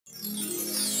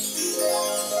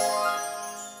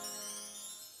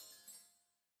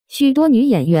许多女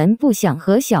演员不想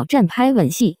和小湛拍吻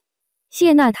戏。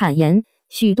谢娜坦言，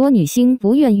许多女星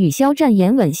不愿与肖战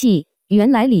演吻戏，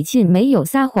原来李沁没有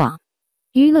撒谎。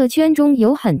娱乐圈中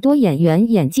有很多演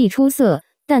员演技出色，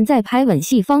但在拍吻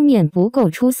戏方面不够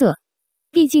出色。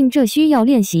毕竟这需要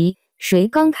练习，谁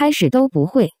刚开始都不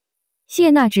会。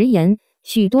谢娜直言，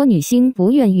许多女星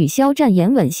不愿与肖战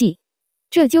演吻戏，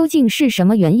这究竟是什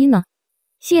么原因呢？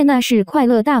谢娜是《快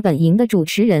乐大本营》的主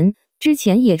持人，之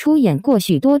前也出演过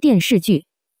许多电视剧，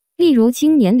例如《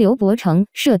青年刘伯承》《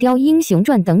射雕英雄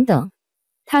传》等等。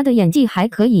她的演技还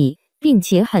可以，并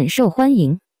且很受欢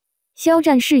迎。肖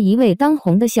战是一位当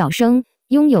红的小生，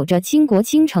拥有着倾国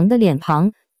倾城的脸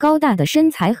庞、高大的身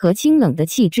材和清冷的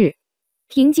气质。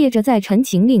凭借着在《陈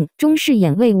情令》中饰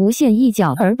演魏无羡一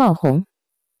角而爆红。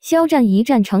肖战一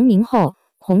战成名后，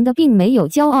红的并没有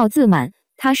骄傲自满，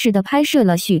踏实地拍摄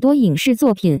了许多影视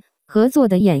作品，合作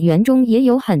的演员中也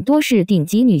有很多是顶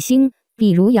级女星，比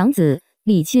如杨紫、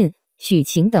李沁、许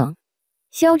晴等。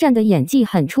肖战的演技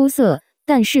很出色，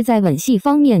但是在吻戏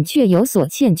方面却有所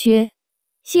欠缺。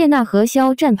谢娜和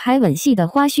肖战拍吻戏的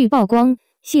花絮曝光，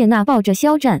谢娜抱着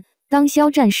肖战，当肖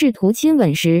战试图亲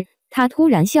吻时，她突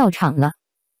然笑场了。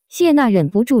谢娜忍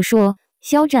不住说：“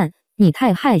肖战，你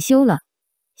太害羞了。”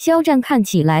肖战看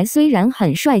起来虽然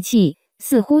很帅气，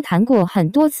似乎谈过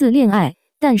很多次恋爱，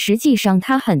但实际上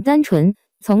他很单纯，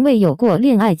从未有过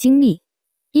恋爱经历，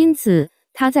因此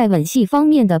他在吻戏方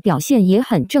面的表现也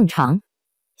很正常。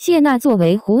谢娜作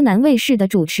为湖南卫视的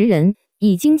主持人，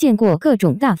已经见过各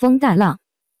种大风大浪，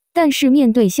但是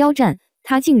面对肖战，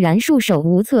她竟然束手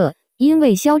无策，因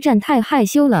为肖战太害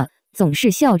羞了，总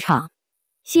是笑场。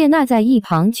谢娜在一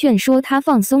旁劝说他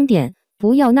放松点，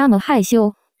不要那么害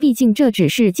羞，毕竟这只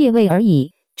是借位而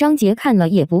已，张杰看了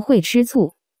也不会吃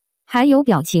醋。还有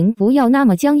表情不要那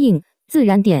么僵硬，自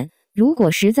然点，如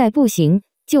果实在不行，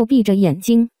就闭着眼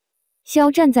睛。肖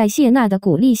战在谢娜的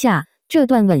鼓励下，这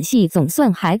段吻戏总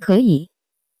算还可以。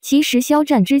其实肖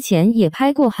战之前也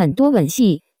拍过很多吻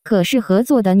戏，可是合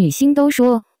作的女星都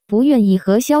说不愿意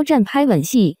和肖战拍吻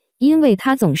戏，因为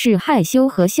他总是害羞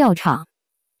和笑场。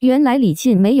原来李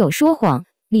沁没有说谎，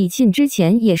李沁之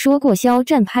前也说过肖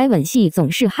战拍吻戏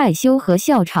总是害羞和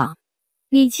笑场。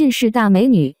李沁是大美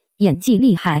女，演技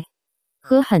厉害，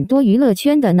和很多娱乐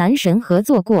圈的男神合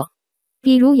作过，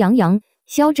比如杨洋、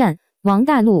肖战、王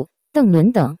大陆、邓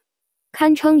伦等，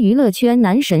堪称娱乐圈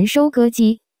男神收割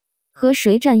机，和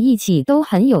谁站一起都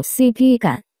很有 CP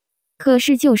感。可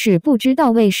是就是不知道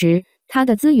为时，他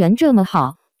的资源这么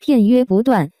好，片约不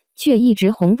断，却一直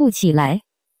红不起来。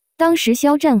当时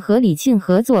肖战和李沁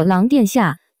合作《狼殿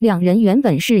下》，两人原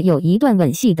本是有一段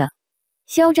吻戏的。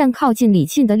肖战靠近李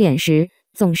沁的脸时，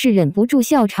总是忍不住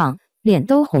笑场，脸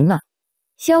都红了。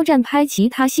肖战拍其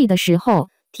他戏的时候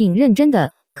挺认真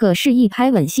的，可是一拍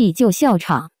吻戏就笑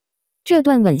场。这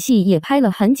段吻戏也拍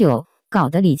了很久，搞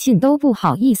得李沁都不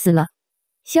好意思了。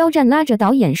肖战拉着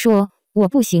导演说：“我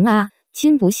不行啊，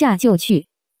亲不下就去。”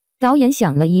导演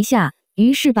想了一下，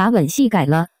于是把吻戏改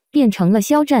了，变成了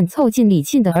肖战凑近李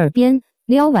沁的耳边，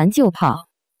撩完就跑。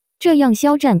这样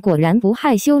肖战果然不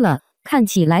害羞了，看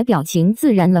起来表情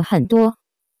自然了很多。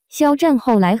肖战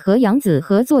后来和杨紫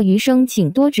合作《余生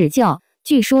请多指教》，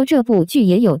据说这部剧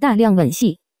也有大量吻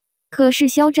戏。可是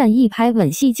肖战一拍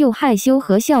吻戏就害羞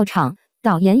和笑场，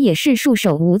导演也是束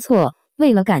手无措，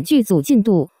为了赶剧组进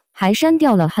度，还删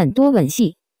掉了很多吻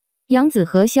戏。杨紫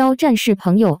和肖战是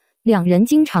朋友，两人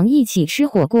经常一起吃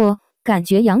火锅，感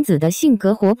觉杨紫的性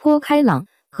格活泼开朗，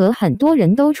和很多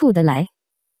人都处得来。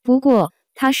不过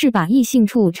她是把异性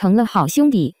处成了好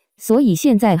兄弟，所以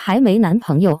现在还没男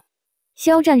朋友。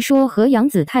肖战说和杨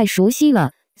紫太熟悉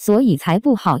了，所以才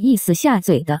不好意思下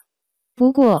嘴的。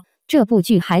不过这部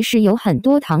剧还是有很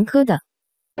多堂科的。